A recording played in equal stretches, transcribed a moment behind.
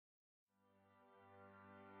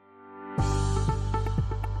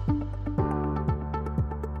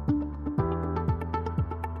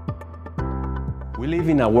We live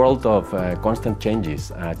in a world of constant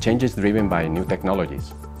changes, changes driven by new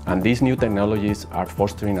technologies. And these new technologies are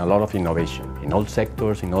fostering a lot of innovation in all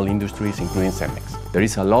sectors, in all industries, including CEMEX. There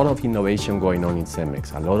is a lot of innovation going on in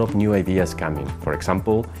CEMEX, a lot of new ideas coming. For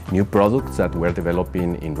example, new products that we're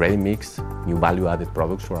developing in ready-mix, new value-added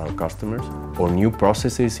products for our customers, or new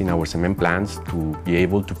processes in our cement plants to be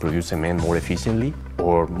able to produce cement more efficiently,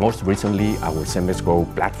 or most recently, our CEMEX Go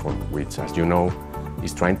platform, which, as you know,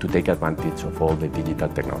 is trying to take advantage of all the digital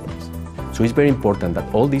technologies. So it's very important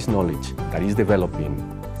that all this knowledge that is developing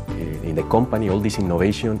in the company, all this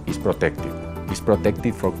innovation is protected. It's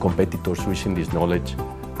protected from competitors using this knowledge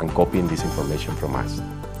and copying this information from us.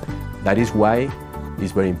 That is why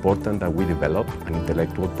it's very important that we develop an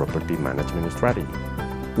intellectual property management strategy.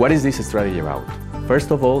 What is this strategy about? First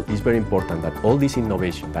of all, it's very important that all this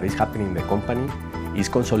innovation that is happening in the company is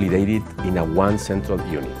consolidated in one central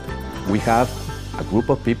unit. We have a group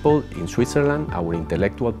of people in Switzerland, our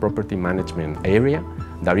intellectual property management area,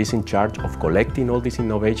 that is in charge of collecting all this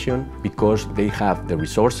innovation because they have the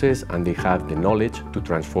resources and they have the knowledge to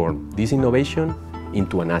transform this innovation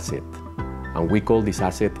into an asset. And we call this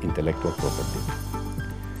asset intellectual property.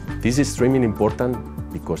 This is extremely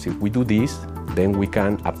important because if we do this, then we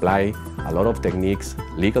can apply a lot of techniques,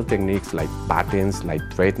 legal techniques like patents, like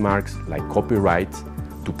trademarks, like copyrights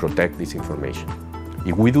to protect this information.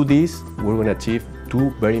 If we do this, we're going to achieve two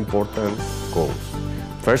very important goals.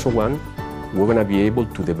 First one, we're going to be able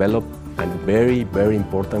to develop a very, very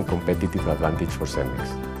important competitive advantage for CEMEX.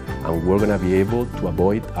 And we're going to be able to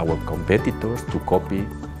avoid our competitors to copy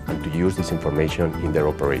and to use this information in their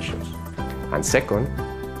operations. And second,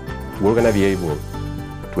 we're going to be able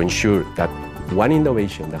to ensure that one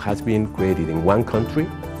innovation that has been created in one country,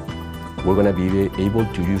 we're going to be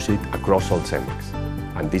able to use it across all CEMEX.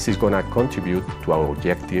 And this is going to contribute to our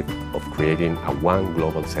objective of creating a one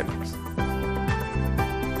global CEMEX.